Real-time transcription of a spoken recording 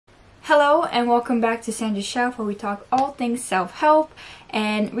Hello and welcome back to Sandra's Shelf, where we talk all things self-help,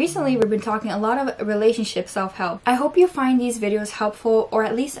 and recently we've been talking a lot of relationship self-help. I hope you find these videos helpful, or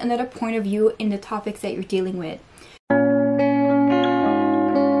at least another point of view in the topics that you're dealing with.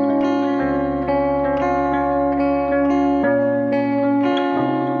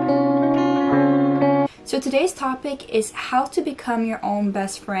 So today's topic is how to become your own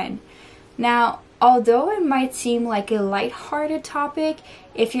best friend. Now, although it might seem like a light-hearted topic,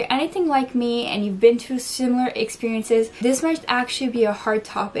 if you're anything like me and you've been through similar experiences, this might actually be a hard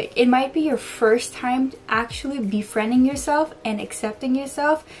topic. It might be your first time actually befriending yourself and accepting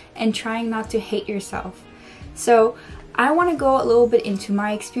yourself and trying not to hate yourself. So I want to go a little bit into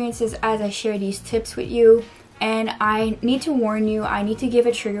my experiences as I share these tips with you. And I need to warn you, I need to give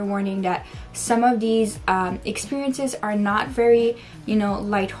a trigger warning that some of these experiences are not very,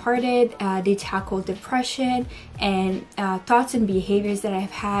 lighthearted. They tackle depression and thoughts and behaviors that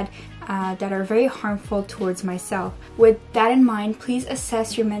I've had that are very harmful towards myself. With that in mind, please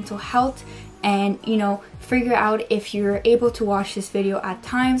assess your mental health and figure out if you're able to watch this video at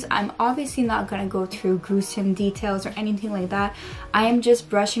times. I'm obviously not going to go through gruesome details or anything like that. I am just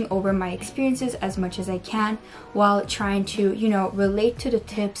brushing over my experiences as much as I can while trying to relate to the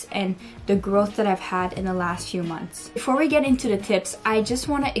tips and the growth that I've had in the last few months. Before we get into the tips, I just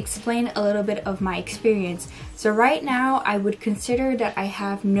want to explain a little bit of my experience. So right now I would consider that I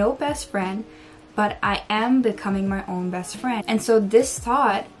have no best friend, but I am becoming my own best friend. And so this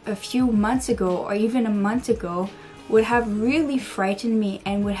thought a few months ago or even a month ago would have really frightened me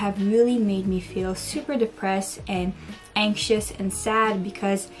and would have really made me feel super depressed and anxious and sad,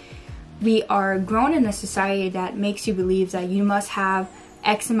 because we are grown in a society that makes you believe that you must have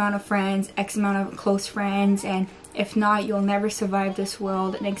X amount of friends, X amount of close friends, and if not, you'll never survive this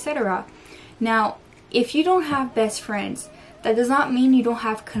world, and etc. Now, if you don't have best friends, that does not mean you don't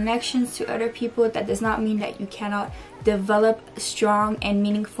have connections to other people. That does not mean that you cannot develop strong and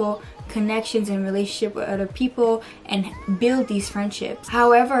meaningful connections and relationship with other people and build these friendships.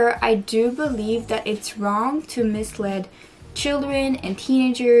 However, I do believe that it's wrong to mislead children and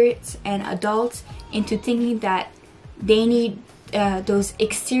teenagers and adults into thinking that they need those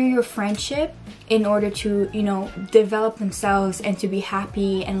exterior friendship in order to develop themselves and to be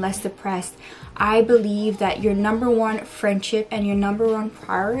happy and less depressed. I believe that your number one friendship and your number one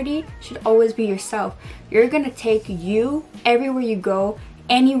priority should always be yourself. You're gonna take you everywhere you go,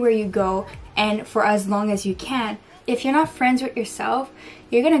 anywhere you go, and for as long as you can. If you're not friends with yourself,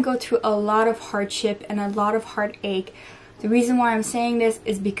 you're gonna go through a lot of hardship and a lot of heartache. The reason why I'm saying this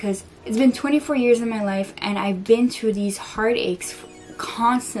is because it's been 24 years in my life and I've been through these heartaches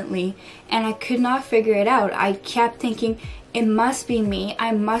constantly and I could not figure it out. I kept thinking, it must be me,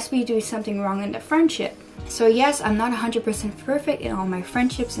 I must be doing something wrong in the friendship. So yes, I'm not 100% perfect in all my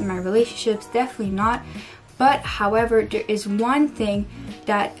friendships and my relationships, definitely not. But however, there is one thing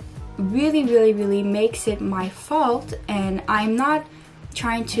that really makes it my fault, and I'm not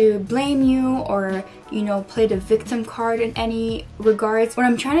trying to blame you or play the victim card in any regards. What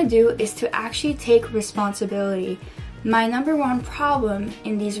I'm trying to do is to actually take responsibility. My number one problem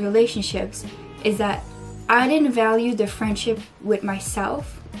in these relationships is that I didn't value the friendship with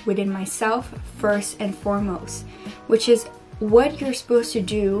myself, within myself first and foremost, which is what you're supposed to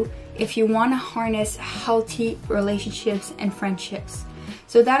do if you want to harness healthy relationships and friendships.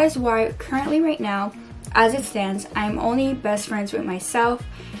 So that is why currently right now, as it stands, I'm only best friends with myself,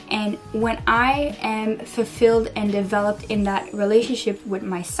 and when I am fulfilled and developed in that relationship with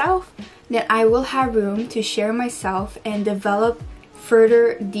myself, then I will have room to share myself and develop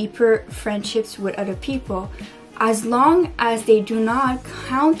further, deeper friendships with other people, as long as they do not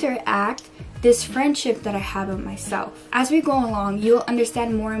counteract this friendship that I have with myself. As we go along, you'll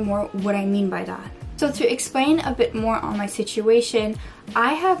understand more and more what I mean by that. So to explain a bit more on my situation,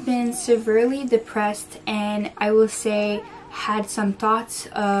 I have been severely depressed and I will say had some thoughts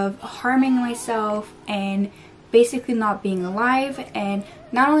of harming myself and basically not being alive. And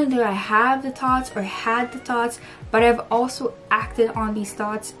not only do I have the thoughts or had the thoughts, but I've also acted on these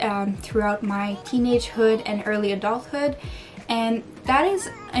thoughts throughout my teenagehood and early adulthood, and that is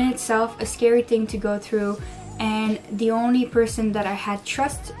in itself a scary thing to go through. And the only person that I had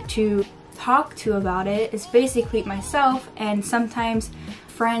trust to talk to about it is basically myself, and sometimes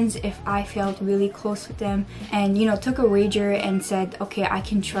friends if I felt really close with them and took a wager and said, okay, I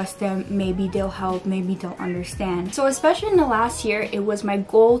can trust them, maybe they'll help, maybe they'll understand. So especially in the last year, it was my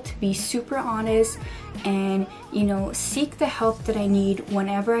goal to be super honest and seek the help that I need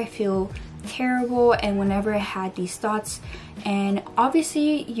whenever I feel terrible and whenever I had these thoughts. And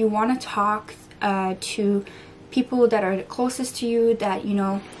obviously you want to talk to people that are the closest to you that, you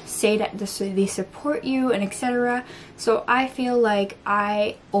know, say that they support you and etc. So I feel like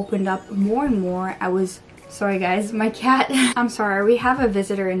I opened up more and more. I was, sorry guys, my cat, I'm sorry, we have a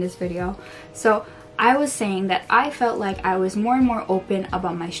visitor in this video. So I was saying that I felt like I was more and more open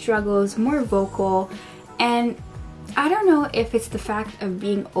about my struggles, more vocal, and I don't know if it's the fact of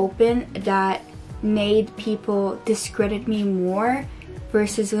being open that made people discredit me more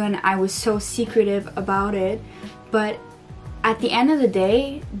versus when I was so secretive about it. But at the end of the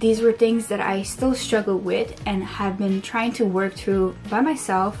day, these were things that I still struggle with and have been trying to work through by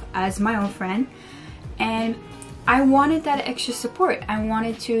myself as my own friend. And I wanted that extra support. I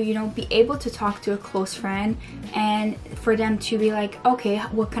wanted to, you know, be able to talk to a close friend and for them to be like, okay,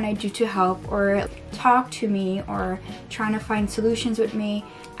 what can I do to help, or talk to me, or trying to find solutions with me.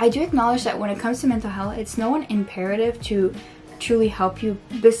 I do acknowledge that when it comes to mental health, it's no one imperative to truly help you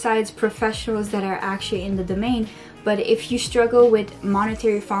besides professionals that are actually in the domain. But if you struggle with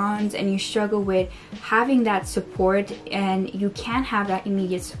monetary funds and you struggle with having that support and you can't have that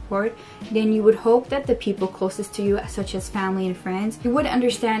immediate support, then you would hope that the people closest to you, such as family and friends, you would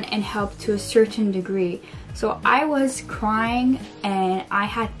understand and help to a certain degree. So I was crying and I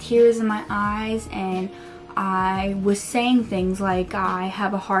had tears in my eyes, and I was saying things like, I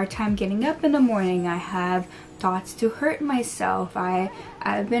have a hard time getting up in the morning, I have thoughts to hurt myself,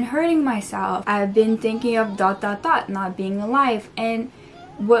 I've been hurting myself, I've been thinking of ... not being alive. And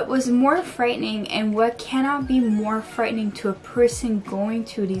what was more frightening, and what cannot be more frightening to a person going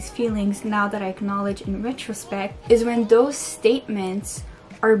through these feelings, now that I acknowledge in retrospect, is when those statements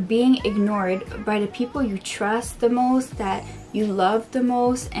are being ignored by the people you trust the most, that you love the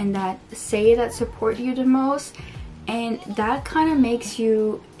most, and that say that support you the most. And that kind of makes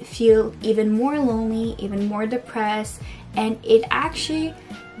you feel even more lonely, even more depressed, and it actually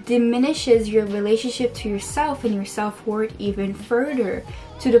diminishes your relationship to yourself and your self-worth even further,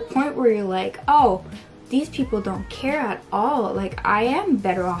 to the point where you're like, oh, these people don't care at all. Like, I am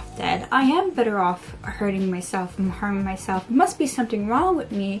better off dead. I am better off hurting myself and harming myself. There must be something wrong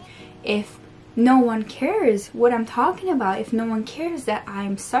with me if no one cares what I'm talking about, if no one cares that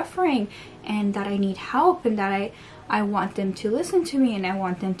I'm suffering and that I need help, and that I want them to listen to me and I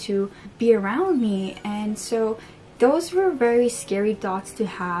want them to be around me. And so those were very scary thoughts to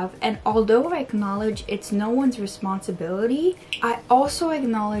have. And although I acknowledge it's no one's responsibility, I also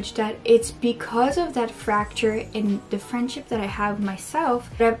acknowledge that it's because of that fracture in the friendship that I have with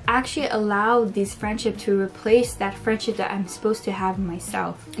myself that I've actually allowed this friendship to replace that friendship that I'm supposed to have with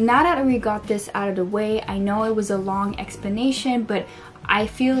myself. Now that we got this out of the way, I know it was a long explanation, but I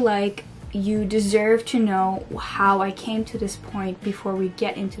feel like you deserve to know how I came to this point before we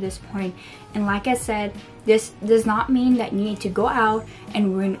get into this point. And like I said, this does not mean that you need to go out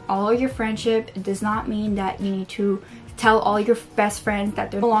and ruin all of your friendship. It does not mean that you need to tell all your best friends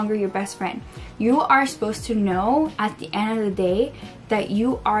that they're no longer your best friend. You are supposed to know at the end of the day that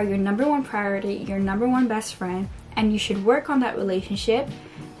you are your number one priority, your number one best friend, and you should work on that relationship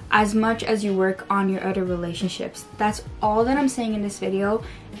as much as you work on your other relationships. That's all that I'm saying in this video.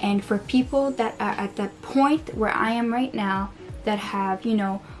 And for people that are at that point where I am right now, that have, you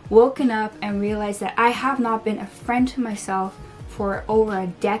know, woken up and realized that I have not been a friend to myself for over a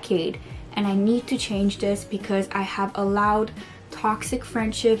decade, and I need to change this because I have allowed toxic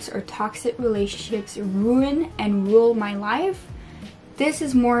friendships or toxic relationships ruin and rule my life. This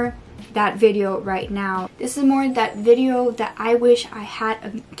is more that video right now. This is more that video that I wish I had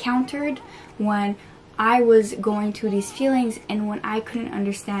encountered when I was going through these feelings and when I couldn't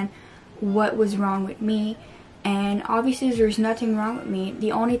understand what was wrong with me. And obviously there's nothing wrong with me.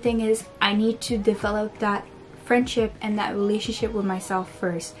 The only thing is I need to develop that friendship and that relationship with myself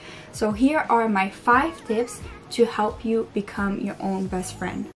first. So here are my 5 tips to help you become your own best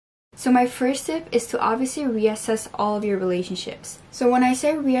friend. So my first tip is to obviously reassess all of your relationships. So when I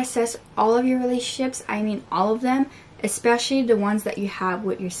say reassess all of your relationships, I mean all of them, especially the ones that you have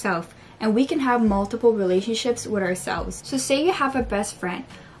with yourself. And we can have multiple relationships with ourselves. So say you have a best friend.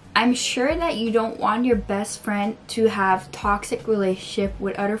 I'm sure that you don't want your best friend to have toxic relationship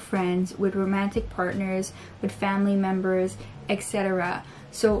with other friends, with romantic partners, with family members, etc.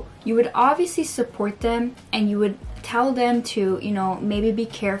 So you would obviously support them and you would tell them to, you know, maybe be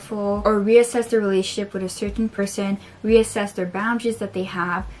careful or reassess their relationship with a certain person, reassess their boundaries that they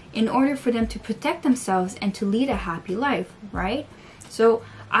have in order for them to protect themselves and to lead a happy life, right? So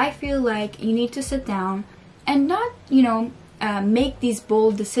I feel like you need to sit down and not, you know, make these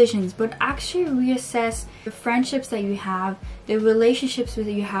bold decisions, but actually reassess the friendships that you have, the relationships that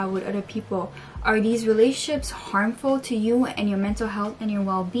you have with other people. Are these relationships harmful to you and your mental health and your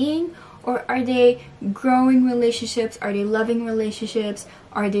well-being, or are they growing relationships? Are they loving relationships?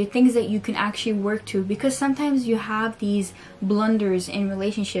 Are they things that you can actually work to? Because sometimes you have these blunders in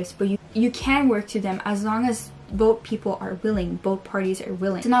relationships, but you can work to them as long as both people are willing, both parties are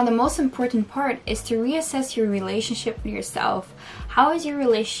willing. So now the most important part is to reassess your relationship with yourself. How is your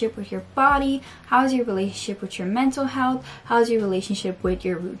relationship with your body? How is your relationship with your mental health? How is your relationship with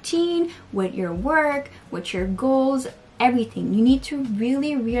your routine, with your work, with your goals? Everything. You need to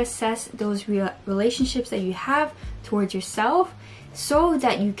really reassess those relationships that you have towards yourself, so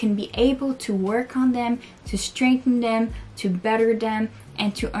that you can be able to work on them, to strengthen them, to better them,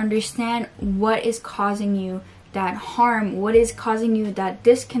 and to understand what is causing you that harm, what is causing you that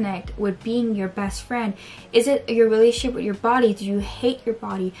disconnect with being your best friend. Is it your relationship with your body? Do you hate your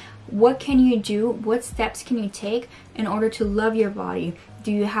body? What can you do? What steps can you take in order to love your body?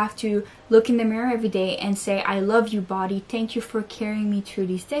 Do you have to look in the mirror every day and say, I love you, body, thank you for carrying me through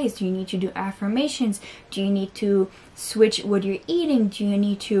these days? Do you need to do affirmations? Do you need to switch what you're eating? Do you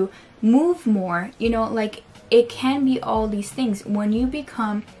need to move more? You know, like, it can be all these things. When you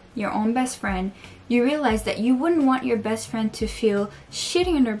become your own best friend, you realize that you wouldn't want your best friend to feel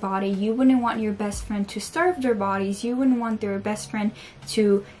shitty in their body. You wouldn't want your best friend to starve their bodies. You wouldn't want their best friend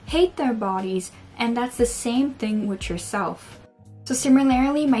to hate their bodies. And that's the same thing with yourself. So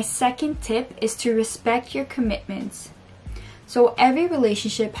similarly, my second tip is to respect your commitments. So every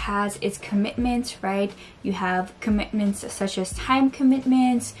relationship has its commitments, right? You have commitments such as time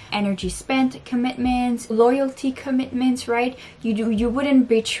commitments, energy spent commitments, loyalty commitments, right? You wouldn't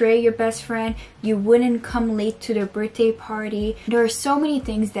betray your best friend. You wouldn't come late to their birthday party. There are so many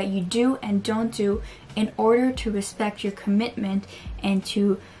things that you do and don't do in order to respect your commitment and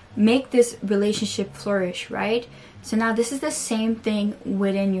to make this relationship flourish, right? So now this is the same thing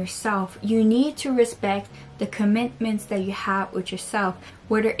within yourself. You need to respect the commitments that you have with yourself,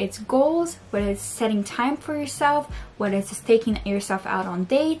 whether it's goals, whether it's setting time for yourself, whether it's taking yourself out on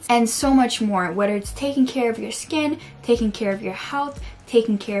dates, and so much more. Whether it's taking care of your skin, taking care of your health,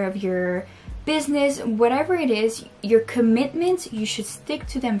 taking care of your business, whatever it is, your commitments, you should stick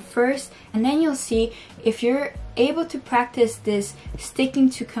to them first, and then you'll see if you're able to practice this sticking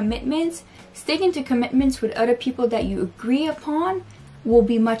to commitments with other people that you agree upon will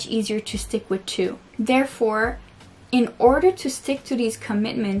be much easier to stick with too. Therefore, in order to stick to these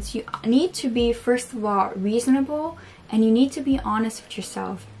commitments, you need to be, first of all, reasonable, and you need to be honest with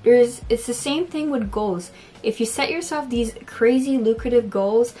yourself. It's the same thing with goals. If you set yourself these crazy lucrative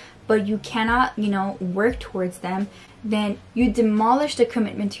goals, but you cannot, work towards them, then you demolish the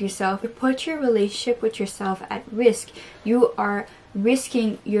commitment to yourself. You put your relationship with yourself at risk. You are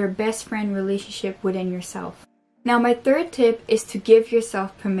risking your best friend relationship within yourself. Now, my third tip is to give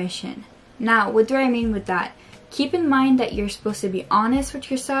yourself permission. Now, what do I mean with that? Keep in mind that you're supposed to be honest with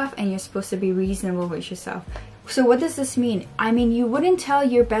yourself and you're supposed to be reasonable with yourself. So what does this mean? I mean, you wouldn't tell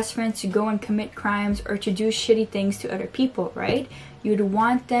your best friend to go and commit crimes or to do shitty things to other people, right? You'd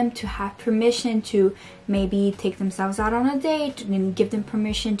want them to have permission to maybe take themselves out on a date and give them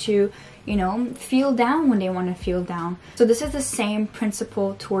permission to, feel down when they want to feel down. So this is the same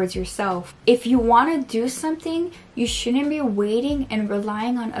principle towards yourself. If you want to do something, you shouldn't be waiting and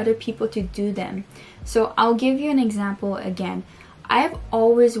relying on other people to do them. So I'll give you an example again. I've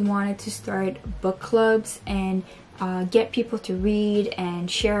always wanted to start book clubs and get people to read and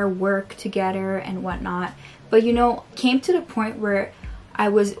share work together and whatnot. But came to the point where I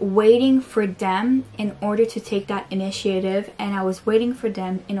was waiting for them in order to take that initiative, and I was waiting for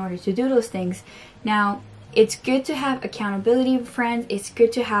them in order to do those things. Now, it's good to have accountability with friends, it's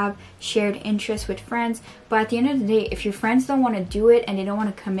good to have shared interests with friends, but at the end of the day, if your friends don't want to do it and they don't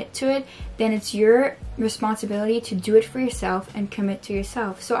want to commit to it, then it's your responsibility to do it for yourself and commit to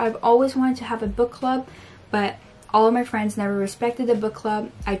yourself. So I've always wanted to have a book club, but all of my friends never respected the book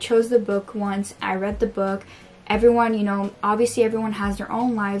club. I chose the book once, I read the book. Everyone, obviously everyone has their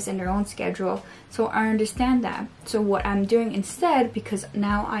own lives and their own schedule, so I understand that. So what I'm doing instead, because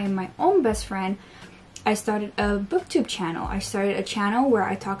now I am my own best friend, I started a booktube channel. I started a channel where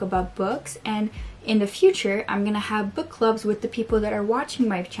I talk about books, and in the future I'm gonna have book clubs with the people that are watching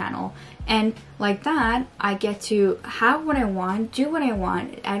my channel, and like that I get to have what I want, do what I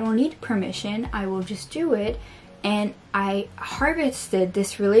want. I don't need permission, I will just do it. And I harvested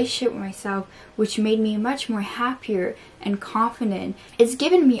this relationship with myself, which made me much more happier and confident. It's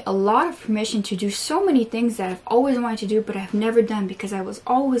given me a lot of permission to do so many things that I've always wanted to do, but I've never done because I was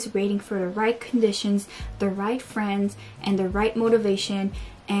always waiting for the right conditions, the right friends, and the right motivation.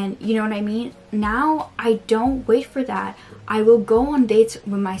 And you know what I mean? Now I don't wait for that. I will go on dates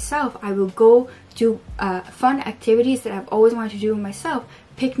with myself. I will go do fun activities that I've always wanted to do with myself.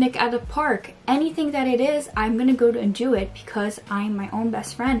 picnic at a park, anything that it is, I'm gonna go and do it because I'm my own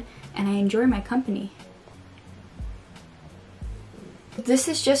best friend and I enjoy my company. This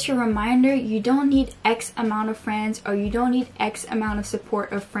is just your reminder, you don't need X amount of friends or you don't need X amount of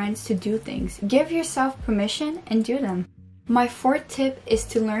support of friends to do things. Give yourself permission and do them. My fourth tip is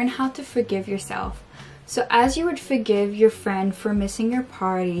to learn how to forgive yourself. So as you would forgive your friend for missing your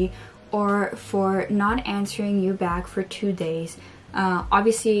party or for not answering you back for 2 days,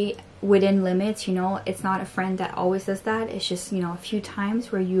 obviously within limits, you know, it's not a friend that always does that. It's just, you know, a few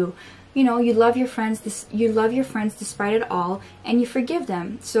times where you love your friends, despite it all, and you forgive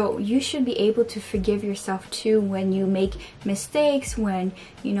them. So you should be able to forgive yourself too when you make mistakes, when,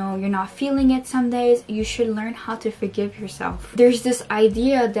 you know, you're not feeling it some days. You should learn how to forgive yourself. There's this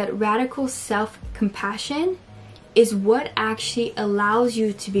idea that radical self-compassion is what actually allows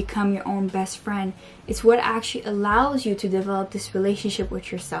you to become your own best friend. It's what actually allows you to develop this relationship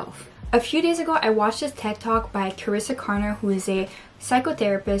with yourself. A few days ago, I watched this TED Talk by Carissa Karner, who is a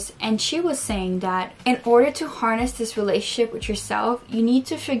psychotherapist, and she was saying that in order to harness this relationship with yourself, you need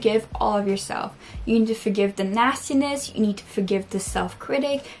to forgive all of yourself. You need to forgive the nastiness, you need to forgive the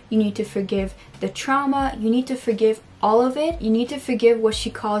self-critic, you need to forgive the trauma, you need to forgive all of it. You need to forgive what she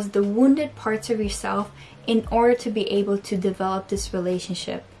calls the wounded parts of yourself in order to be able to develop this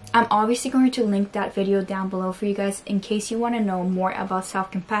relationship. I'm obviously going to link that video down below for you guys in case you want to know more about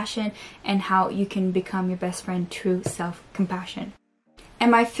self-compassion and how you can become your best friend through self-compassion.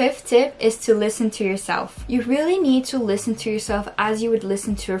 And my fifth tip is to listen to yourself. You really need to listen to yourself as you would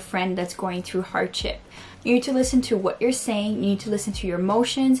listen to a friend that's going through hardship. You need to listen to what you're saying, you need to listen to your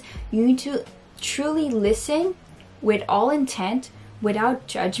emotions, you need to truly listen with all intent, without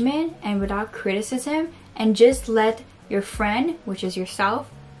judgment and without criticism, and just let your friend, which is yourself,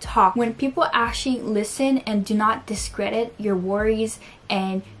 talk. When people actually listen and do not discredit your worries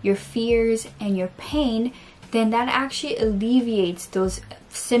and your fears and your pain, then that actually alleviates those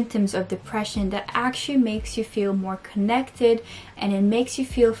symptoms of depression. That actually makes you feel more connected and it makes you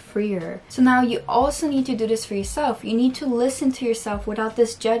feel freer. So now you also need to do this for yourself. You need to listen to yourself without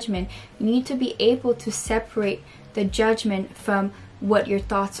this judgment. You need to be able to separate the judgment from what your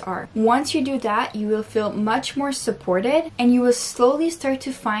thoughts are. Once you do that, you will feel much more supported and you will slowly start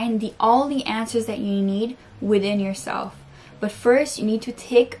to find all the answers that you need within yourself. But first, you need to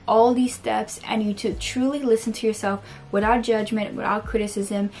take all these steps and you need to truly listen to yourself without judgment, without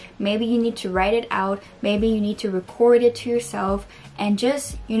criticism. Maybe you need to write it out, maybe you need to record it to yourself and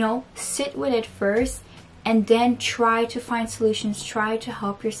just, you know, sit with it first and then try to find solutions, try to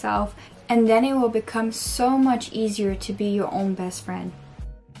help yourself. And then it will become so much easier to be your own best friend.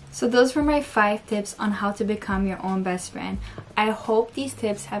 So those were my 5 tips on how to become your own best friend. I hope these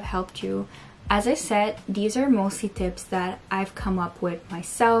tips have helped you. As I said, these are mostly tips that I've come up with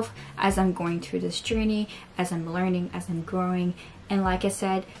myself as I'm going through this journey, as I'm learning, as I'm growing. And like I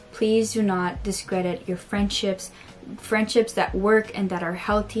said, please do not discredit your friendships. Friendships that work and that are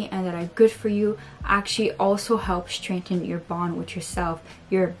healthy and that are good for you actually also help strengthen your bond with yourself,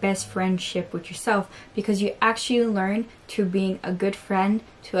 your best friendship with yourself, because you actually learn through being a good friend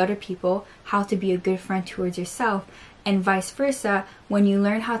to other people how to be a good friend towards yourself. And vice versa, when you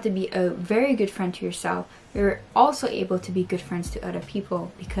learn how to be a very good friend to yourself, you're also able to be good friends to other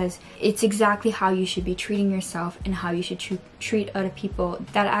people, because it's exactly how you should be treating yourself and how you should treat other people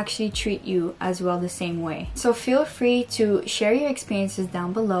that actually treat you as well the same way. So feel free to share your experiences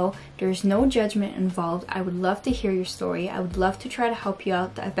down below. There's no judgment involved. I would love to hear your story. I would love to try to help you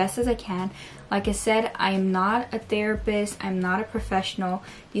out the best as I can. Like I said, I am not a therapist. I'm not a professional.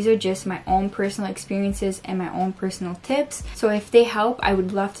 These are just my own personal experiences and my own personal tips. So if they help, I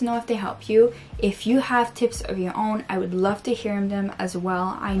would love to know if they help you. If you have tips of your own, I would love to hear them as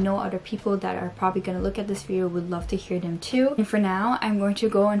well. I know other people that are probably going to look at this video would love to hear them too. And for now, I'm going to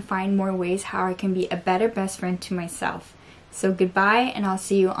go and find more ways how I can be a better best friend to myself. So goodbye, and I'll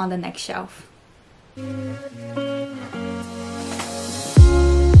see you on the next shelf.